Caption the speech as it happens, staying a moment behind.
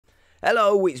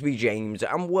Hello, it's me James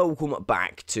and welcome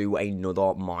back to another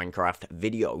Minecraft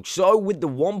video. So with the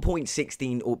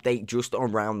 1.16 update just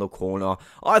around the corner,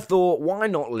 I thought why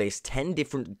not list 10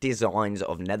 different designs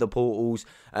of nether portals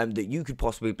that you could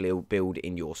possibly build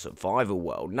in your survival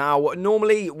world. Now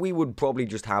normally we would probably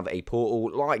just have a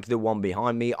portal like the one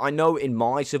behind me. I know in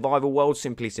my survival world,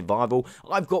 Simply Survival,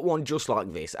 I've got one just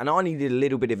like this and I needed a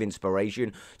little bit of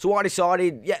inspiration. So I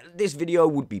decided, yeah, this video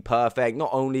would be perfect.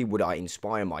 Not only would I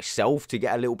inspire myself to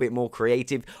get a little bit more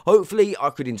creative, hopefully I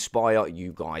could inspire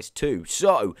you guys too.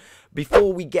 So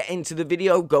before we get into the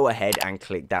video, go ahead and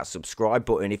click that subscribe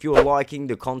button. If you're liking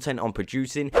the content I'm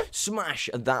producing, smash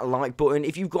that like button.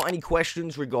 If you've got any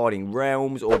questions regarding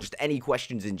realms or just any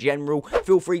questions in general,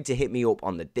 feel free to hit me up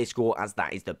on the Discord, as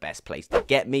that is the best place to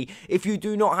get me. If you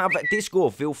do not have a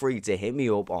Discord, feel free to hit me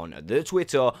up on the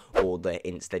Twitter or the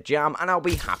InstaJam and I'll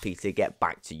be happy to get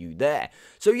back to you there.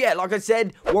 So yeah, like I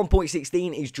said,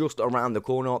 1.16 is just around the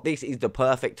corner. This is the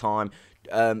perfect time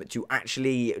to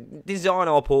actually design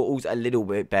our portals a little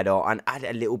bit better and add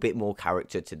a little bit more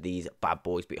character to these bad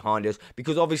boys behind us,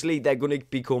 because obviously they're going to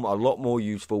become a lot more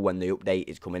useful when the update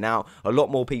is coming out. A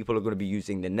lot more people are going to be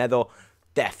using the nether,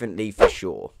 definitely, for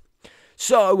sure.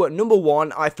 So, number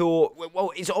one, I thought,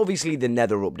 well, it's obviously the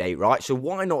nether update, right? So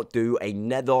why not do a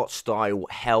nether style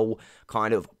hell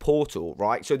kind of portal,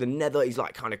 right? So the nether is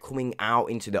like kind of coming out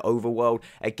into the overworld.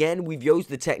 Again, we've used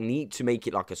the technique to make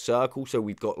it like a circle. So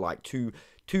we've got like two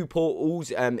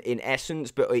portals in essence,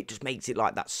 but it just makes it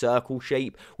like that circle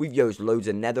shape. We've used loads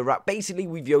of netherrack. Basically,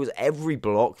 we've used every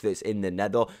block that's in the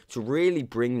nether to really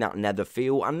bring that nether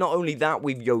feel. And not only that,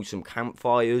 we've used some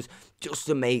campfires just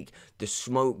to make the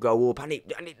smoke go up, and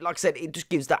it like I said, it just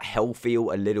gives that hell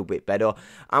feel a little bit better.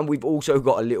 And we've also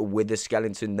got a little wither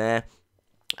skeleton there.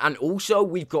 And also,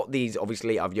 we've got these,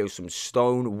 obviously, I've used some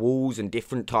stone walls and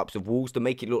different types of walls to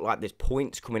make it look like there's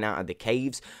points coming out of the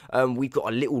caves. We've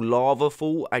got a little lava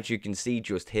fall, as you can see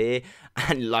just here.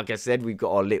 And like I said, we've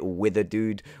got our little wither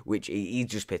dude, which he's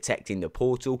just protecting the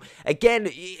portal. Again,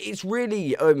 it's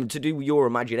really to do with your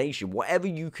imagination. Whatever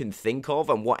you can think of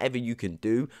and whatever you can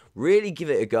do, really give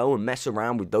it a go and mess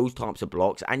around with those types of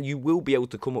blocks, and you will be able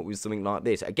to come up with something like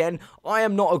this. Again, I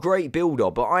am not a great builder,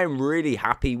 but I am really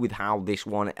happy with how this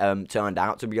one turned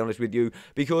out, to be honest with you,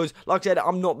 because like I said,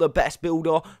 I'm not the best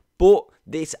builder, but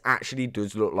this actually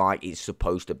does look like it's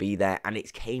supposed to be there and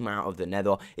it came out of the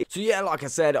nether. So yeah, like I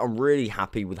said, I'm really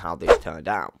happy with how this turned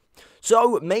out.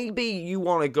 So maybe you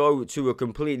want to go to a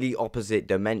completely opposite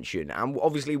dimension, and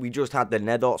obviously we just had the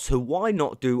nether, so why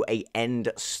not do a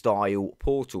end style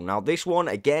portal? Now this one,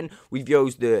 again, we've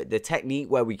used the technique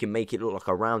where we can make it look like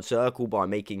a round circle by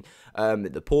making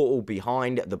the portal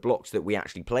behind the blocks that we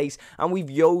actually place, and we've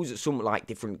used some like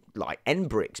different like end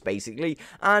bricks basically.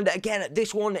 And again,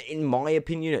 this one, in my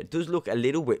opinion, it does look a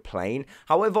little bit plain.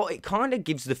 However, it kind of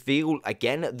gives the feel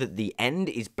again that the end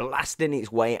is blasting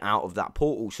its way out of that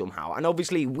portal somehow. And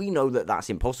obviously we know that that's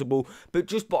impossible, but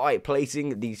just by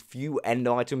placing these few end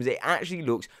items, it actually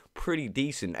looks pretty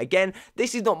decent. Again,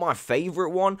 this is not my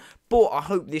favorite one, but I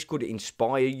hope this could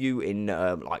inspire you in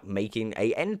like making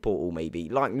a end portal, maybe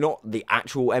like not the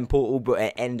actual end portal, but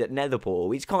an end nether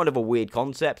portal. It's kind of a weird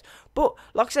concept, but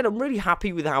like I said, I'm really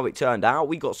happy with how it turned out.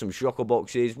 We got some shocker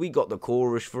boxes, we got the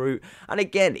chorus fruit, and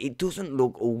again, it doesn't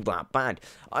look all that bad.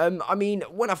 I mean,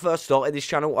 when I first started this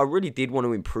channel, I really did want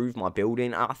to improve my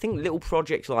building. I think little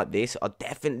projects like this are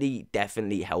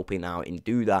definitely helping out in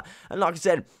do that. And like I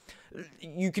said,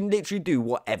 you can literally do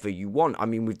whatever you want. I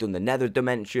mean, we've done the nether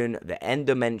dimension, the end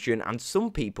dimension, and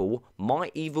some people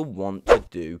might even want to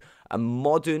do a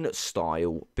modern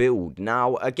style build.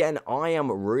 Now, again, I am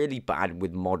really bad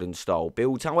with modern style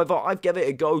builds. However, I've given it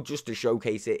a go just to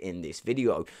showcase it in this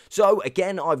video. So,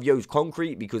 again, I've used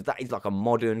concrete because that is like a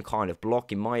modern kind of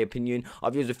block, in my opinion.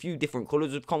 I've used a few different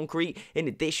colors of concrete. In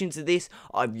addition to this,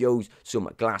 I've used some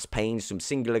glass panes, some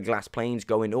singular glass planes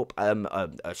going up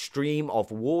a stream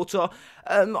of water.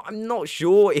 I'm not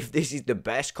sure if this is the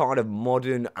best kind of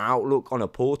modern outlook on a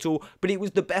portal, but it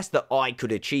was the best that I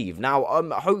could achieve. Now,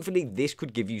 hopefully this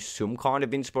could give you some kind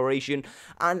of inspiration.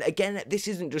 And again, this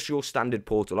isn't just your standard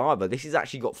portal either. This has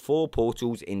actually got 4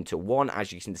 portals into one.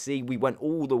 As you can see, we went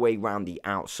all the way around the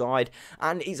outside,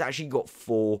 and it's actually got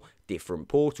 4 different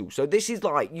portals. So this is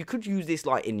like, you could use this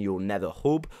like in your nether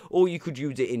hub, or you could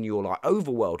use it in your like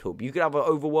overworld hub. You could have an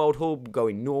overworld hub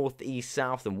going north, east,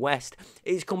 south, and west.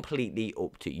 It's completely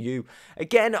up to you.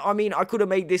 Again, I mean, I could have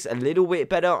made this a little bit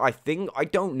better, I think. I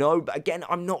don't know, but again,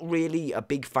 I'm not really a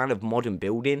big fan of modern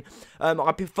building.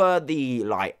 I prefer the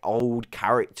like old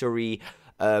charactery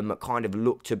kind of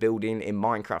look to building in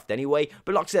Minecraft anyway.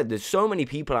 But like I said, there's so many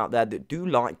people out there that do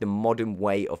like the modern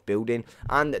way of building,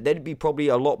 and they'd be probably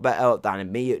a lot better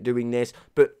than me at doing this.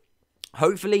 But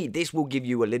hopefully this will give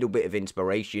you a little bit of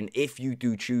inspiration if you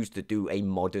do choose to do a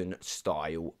modern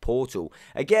style portal.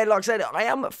 Again, like I said, I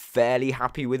am fairly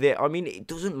happy with it. I mean, it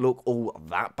doesn't look all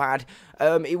that bad.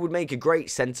 It would make a great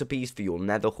centerpiece for your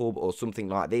Nether hub or something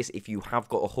like this if you have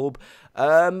got a hub.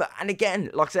 And again,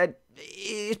 like I said,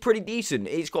 it's pretty decent.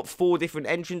 It's got 4 different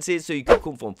entrances, so you can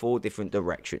come from 4 different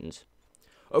directions.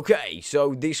 Okay,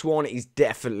 so this one is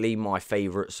definitely my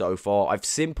favourite so far. I've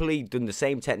simply done the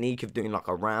same technique of doing like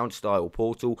a round style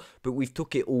portal, but we've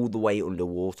took it all the way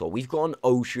underwater. We've got an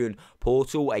ocean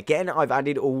portal. Again, I've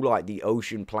added all like the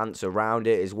ocean plants around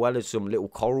it, as well as some little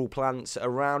coral plants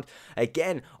around.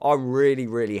 Again, I'm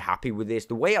really happy with this.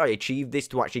 The way I achieved this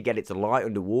to actually get it to light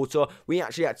underwater, we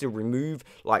actually had to remove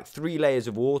like 3 layers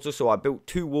of water. So I built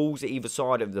 2 walls at either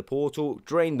side of the portal,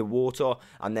 drained the water,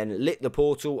 and then lit the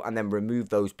portal, and then removed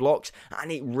those blocks,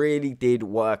 and it really did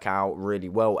work out really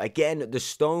well. Again, the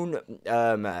stone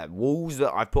walls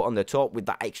that I put on the top with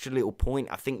that extra little point,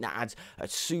 I think that adds a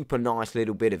super nice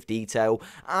little bit of detail.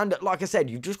 And like I said,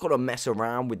 you've just got to mess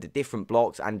around with the different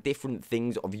blocks and different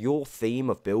things of your theme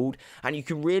of build, and you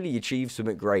can really achieve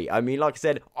something great. I mean, like I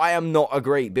said, I am not a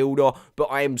great builder, but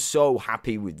I am so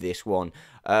happy with this one.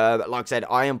 Like I said,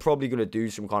 I am probably going to do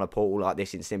some kind of portal like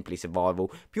this in Simply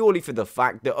Survival, purely for the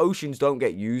fact that oceans don't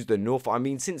get used enough. I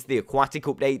mean, since the aquatic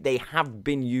update, they have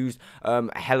been used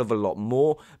a hell of a lot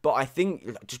more, but I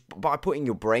think just by putting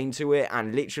your brain to it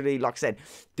and literally, like I said,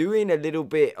 doing a little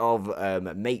bit of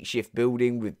makeshift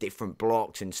building with different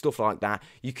blocks and stuff like that,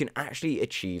 you can actually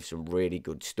achieve some really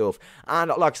good stuff.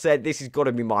 And like I said, this has got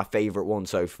to be my favorite one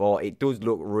so far. It does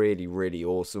look really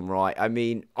awesome, right? I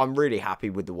mean, I'm really happy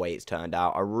with the way it's turned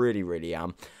out. I really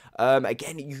am.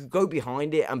 Again, you could go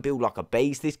behind it and build like a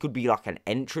base. This could be like an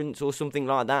entrance or something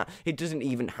like that. It doesn't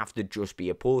even have to just be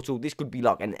a portal. This could be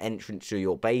like an entrance to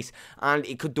your base, and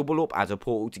it could double up as a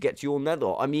portal to get to your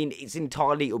Nether. I mean, it's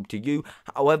entirely up to you.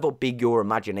 However big your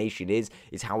imagination is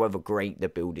however great the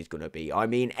build is going to be. I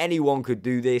mean, anyone could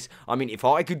do this. I mean, if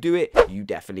I could do it, you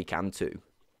definitely can too.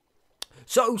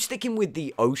 So, sticking with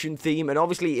the ocean theme, and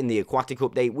obviously in the aquatic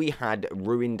update, we had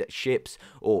ruined ships,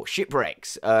 or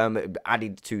shipwrecks,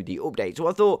 added to the update. So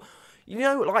I thought, you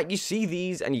know, like, you see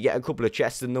these and you get a couple of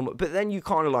chests in them, but then you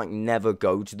kind of like never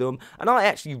go to them. And I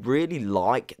actually really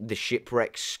like the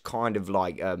shipwrecks kind of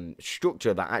like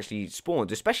structure that actually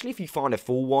spawns, especially if you find a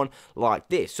full one like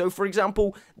this. So for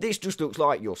example, this just looks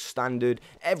like your standard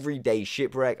everyday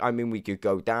shipwreck. I mean, we could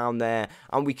go down there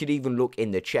and we could even look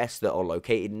in the chests that are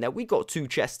located in there. We got 2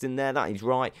 chests in there, that is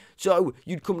right. So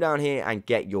you'd come down here and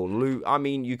get your loot. I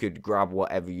mean, you could grab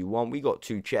whatever you want. We got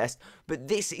 2 chests, but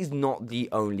this is not the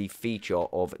only feature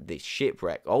of this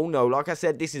shipwreck. Oh no, like I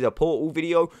said, this is a portal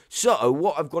video. So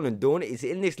what I've gone and done is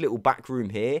in this little back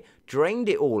room here, drained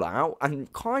it all out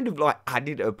and kind of like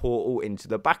added a portal into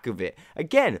the back of it.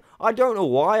 Again, I don't know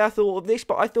why I thought of this,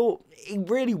 but I thought it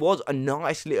really was a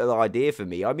nice little idea for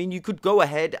me. I mean, you could go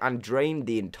ahead and drain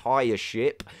the entire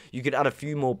ship. You could add a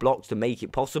few more blocks to make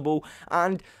it possible,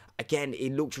 and again,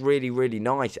 it looks really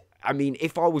nice. I mean,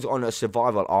 if I was on a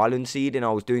survival island seed and I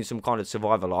was doing some kind of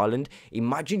survival island,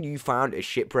 imagine you found a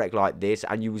shipwreck like this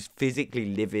and you was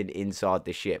physically living inside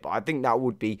the ship. I think that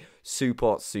would be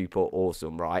super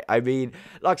awesome, right? I mean,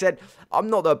 like I said,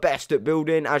 I'm not the best at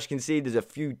building. As you can see, there's a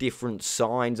few different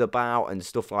signs about and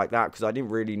stuff like that because I didn't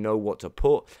really know what to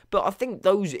put. But I think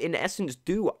those, in essence,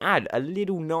 do add a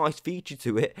little nice feature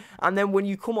to it. And then when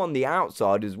you come on the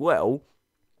outside as well,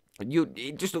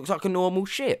 it just looks like a normal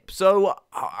ship. So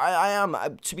I am,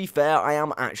 to be fair, I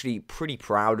am actually pretty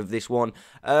proud of this one.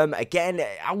 Again,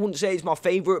 I wouldn't say it's my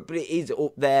favorite, but it is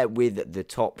up there with the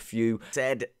top few.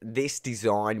 Said this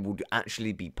design would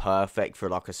actually be perfect for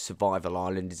like a survival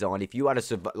island design. If you had a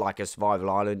survival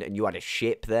island and you had a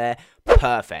ship there,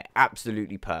 perfect,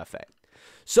 absolutely perfect.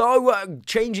 So,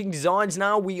 changing designs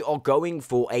now, we are going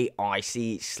for a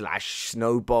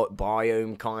icy/snow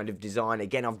biome kind of design.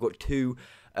 Again, I've got 2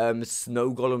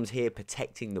 snow golems here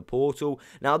protecting the portal.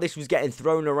 Now, this was getting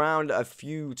thrown around a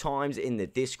few times in the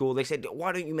Discord. They said,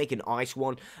 why don't you make an ice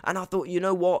one? And I thought, you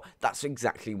know what? That's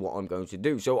exactly what I'm going to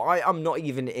do. So I am not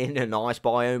even in an ice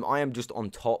biome. I am just on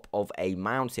top of a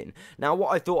mountain. Now,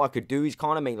 what I thought I could do is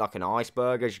kind of make like an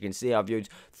iceberg. As you can see, I've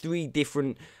used 3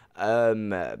 different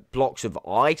blocks of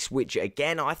ice, which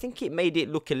again I think it made it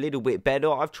look a little bit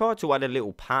better. I've tried to add a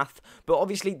little path, but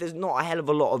obviously there's not a hell of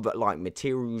a lot of like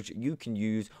materials you can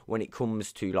use when it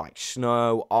comes to like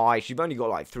snow, ice. You've only got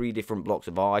like 3 different blocks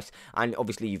of ice, and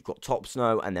obviously you've got top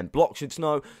snow and then blocks of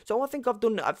snow. So I think I've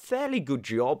done a fairly good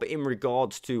job in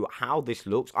regards to how this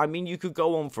looks. I mean, you could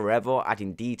go on forever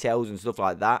adding details and stuff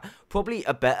like that. Probably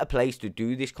a better place to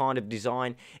do this kind of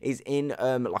design is in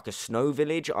like a snow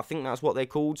village. I think that's what they're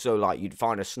called. So like you'd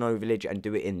find a snow village and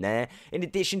do it in there. In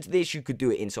addition to this, you could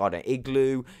do it inside an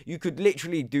igloo. You could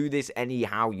literally do this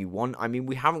anyhow you want. I mean,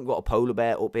 we haven't got a polar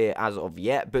bear up here as of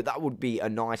yet, but that would be a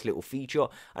nice little feature.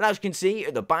 And as you can see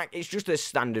at the back, it's just a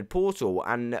standard portal,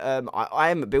 and I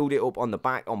haven't built it up on the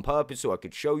back on purpose so I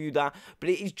could show you that, but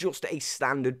it is just a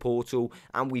standard portal,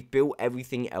 and we've built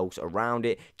everything else around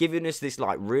it, giving us this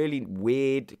like really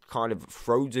weird kind of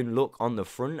frozen look on the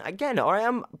front. Again, I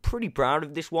am pretty proud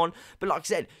of this one, but like I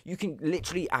said, you can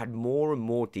literally add more and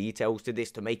more details to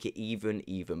this to make it even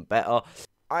better.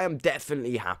 I am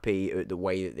definitely happy at the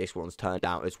way that this one's turned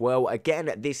out as well.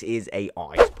 Again, this is a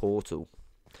ice portal.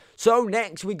 So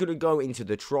next we're going to go into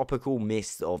the tropical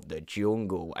mists of the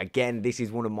jungle. Again, this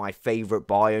is one of my favourite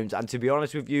biomes, and to be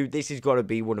honest with you, this has got to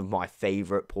be one of my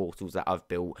favourite portals that I've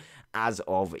built as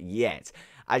of yet.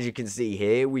 As you can see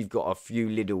here, we've got a few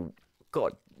little...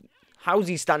 God, how's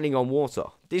he standing on water?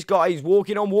 This guy is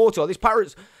walking on water. This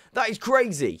parrot's... That is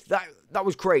crazy. That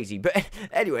was crazy. But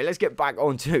anyway, let's get back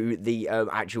onto the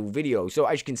actual video. So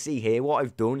as you can see here, what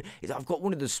I've done is I've got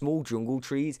one of the small jungle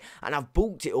trees, and I've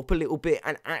bulked it up a little bit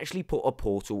and actually put a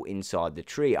portal inside the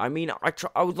tree. I mean,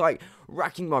 I was like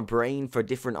racking my brain for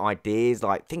different ideas,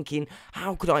 like thinking,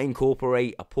 how could I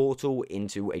incorporate a portal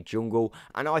into a jungle?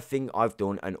 And I think I've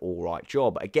done an alright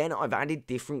job. Again, I've added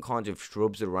different kinds of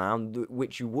shrubs around,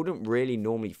 which you wouldn't really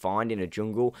normally find in a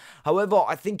jungle. However,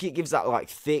 I think it gives that like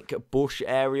thick bush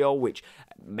area, which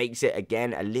makes it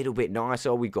again a little bit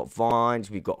nicer. We've got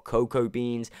vines, we've got cocoa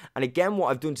beans, and again what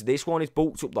I've done to this one is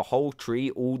bulked up the whole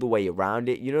tree all the way around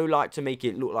it, you know, like to make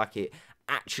it look like it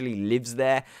actually lives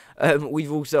there.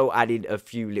 We've also added a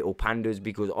few little pandas,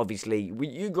 because obviously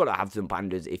you gotta have some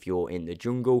pandas if you're in the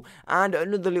jungle. And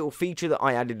another little feature that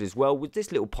I added as well was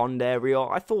this little pond area.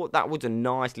 I thought that was a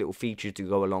nice little feature to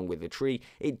go along with the tree.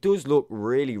 It does look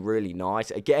really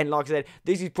nice. Again, like I said,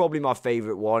 this is probably my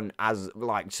favorite one as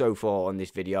like so far on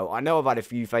this video. I know I've had a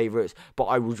few favorites, but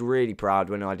I was really proud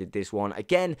when I did this one.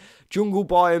 Again, jungle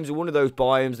biomes are one of those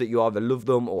biomes that you either love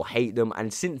them or hate them,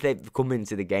 and since they've come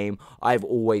into the game, I've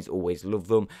always loved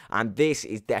them, and this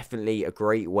is definitely a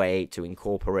great way to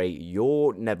incorporate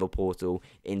your Nether portal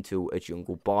into a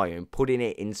jungle biome, putting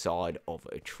it inside of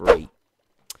a tree.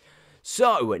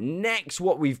 So, next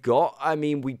what we've got, I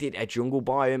mean, we did a jungle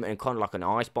biome and kind of like an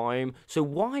ice biome, so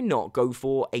why not go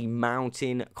for a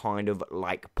mountain kind of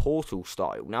like portal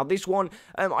style? Now, this one,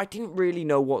 I didn't really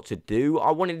know what to do.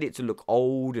 I wanted it to look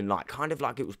old and like kind of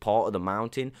like it was part of the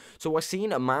mountain, so I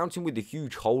seen a mountain with a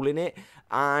huge hole in it,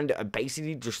 and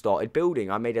basically just started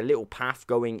building. I made a little path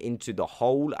going into the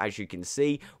hole, as you can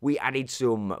see. We added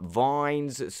some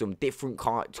vines, some different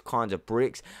kinds of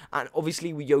bricks, and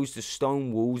obviously we used the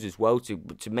stone walls as well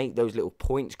to make those little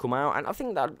points come out, and I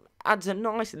think that adds a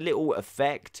nice little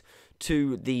effect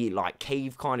to the like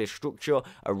cave kind of structure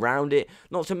around it.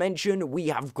 Not to mention we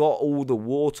have got all the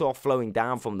water flowing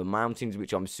down from the mountains,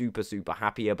 which I'm super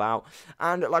happy about.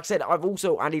 And like I said, I've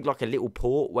also added like a little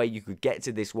port where you could get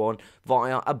to this one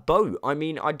via a boat. I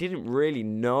mean, I didn't really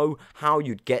know how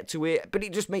you'd get to it, but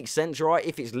it just makes sense, right?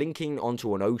 If it's linking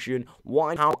onto an ocean,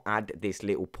 why not add this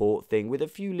little port thing with a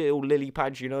few little lily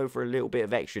pads, you know, for a little bit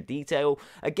of extra detail.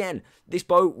 Again, this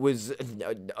boat was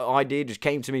idea just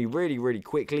came to me really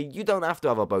quickly. You don't have to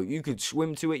have a boat. You could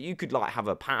swim to it. You could like have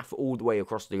a path all the way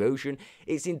across the ocean.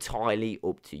 It's entirely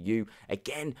up to you.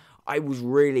 Again, I was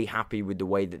really happy with the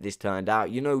way that this turned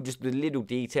out. You know, just the little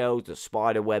details, the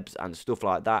spider webs and stuff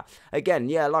like that. Again,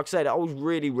 yeah, like I said, I was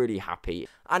really happy.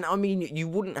 And I mean, you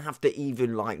wouldn't have to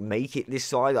even like make it this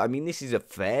size. I mean, this is a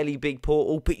fairly big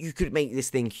portal, but you could make this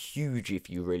thing huge if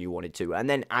you really wanted to, and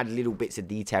then add little bits of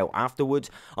detail afterwards.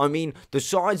 I mean, the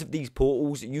size of these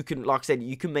portals, you can, like I said,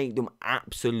 you can make them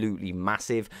absolutely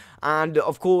massive. And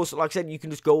of course, like I said, you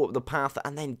can just go up the path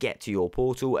and then get to your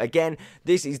portal. Again,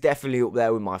 this is definitely up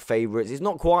there with my favorites. It's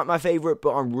not quite my favorite,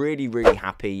 but I'm really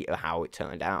happy at how it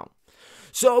turned out.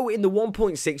 So in the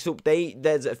 1.6 update,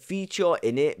 there's a feature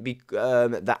in it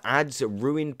that adds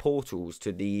ruined portals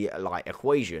to the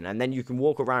equation, and then you can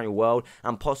walk around your world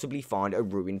and possibly find a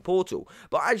ruined portal.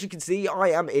 But as you can see, I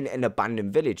am in an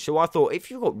abandoned village, so I thought, if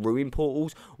you've got ruined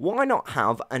portals, why not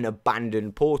have an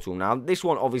abandoned portal? Now this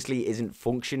one obviously isn't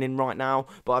functioning right now,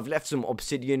 but I've left some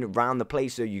obsidian around the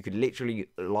place so you could literally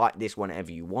light this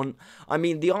whenever you want. I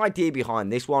mean, the idea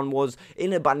behind this one was,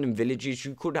 in abandoned villages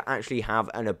you could actually have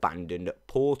an abandoned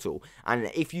portal, and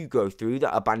if you go through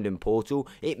that abandoned portal,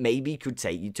 it maybe could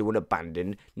take you to an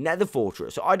abandoned nether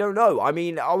fortress. I don't know. I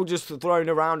mean, I was just throwing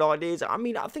around ideas. I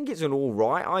mean, I think it's an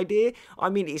alright idea. I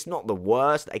mean, it's not the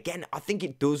worst. Again, I think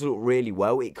it does look really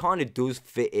well. It kind of does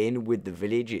fit in with the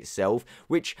village itself,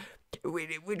 which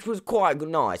was quite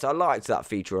nice. I liked that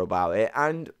feature about it.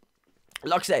 And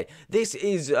like I said, this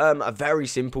is a very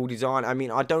simple design. I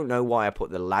mean, I don't know why I put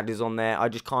the ladders on there. I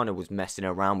just kind of was messing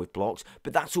around with blocks.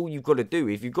 But that's all you've got to do.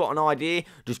 If you've got an idea,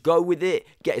 just go with it.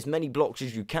 Get as many blocks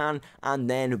as you can. And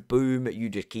then, boom, you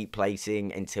just keep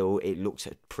placing until it looks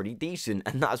pretty decent.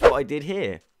 And that's what I did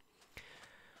here.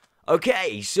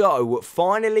 Okay, so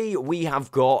finally we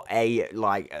have got a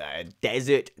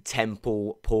desert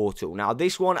temple portal. Now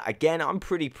this one, again, I'm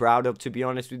pretty proud of, to be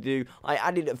honest with you. I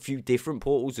added a few different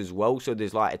portals as well, so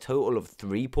there's a total of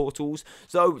 3 portals.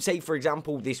 So say for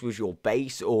example this was your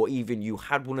base, or even you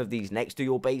had one of these next to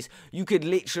your base, you could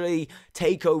literally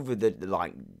take over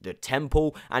the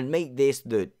temple and make this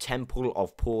the temple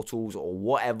of portals or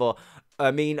whatever. I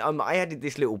mean, I added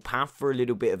this little path for a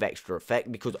little bit of extra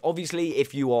effect, because obviously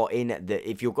if you're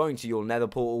going to your nether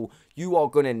portal, you are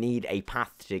going to need a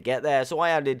path to get there. So I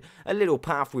added a little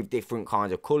path with different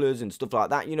kinds of colours and stuff like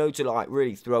that, you know, to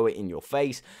really throw it in your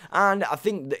face. And I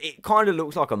think that it kind of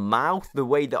looks like a mouth, the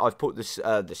way that I've put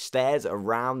the stairs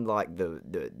around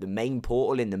the main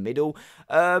portal in the middle.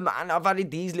 And I've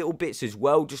added these little bits as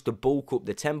well, just to bulk up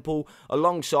the temple,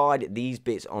 alongside these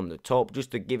bits on the top, just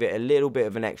to give it a little bit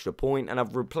of an extra point. And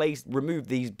I've removed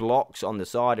these blocks on the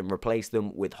side and replaced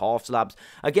them with half slabs.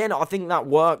 Again, I think that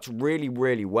worked really,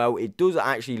 really well. It does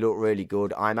actually look really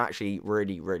good. I'm actually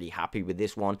really, really happy with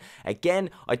this one. Again,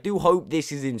 I do hope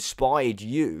this has inspired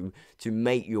you to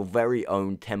make your very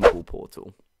own temple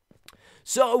portal.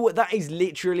 So that is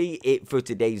literally it for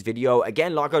today's video.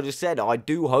 Again, like I just said, I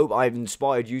do hope I've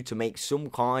inspired you to make some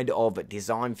kind of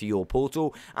design for your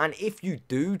portal. And if you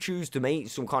do choose to make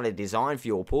some kind of design for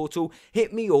your portal,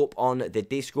 hit me up on the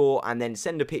Discord and then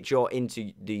send a picture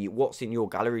into the what's in your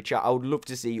gallery chat. I would love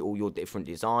to see all your different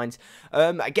designs.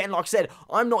 Again, like I said,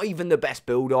 I'm not even the best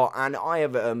builder, and I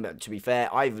have, to be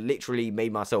fair, I've literally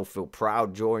made myself feel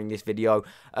proud during this video.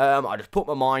 I just put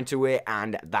my mind to it,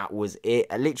 and that was it.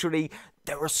 Literally,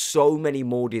 there are so many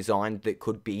more designs that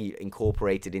could be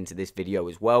incorporated into this video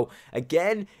as well.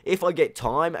 Again, if I get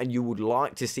time and you would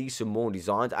like to see some more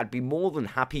designs, I'd be more than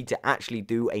happy to actually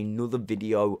do another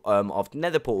video of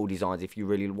nether portal designs if you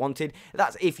really wanted.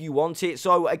 That's if you want it.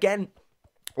 So again,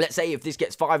 let's say if this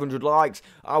gets 500 likes,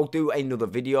 I'll do another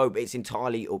video. It's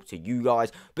entirely up to you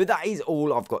guys. But that is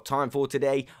all I've got time for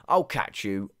today. I'll catch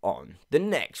you on the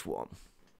next one.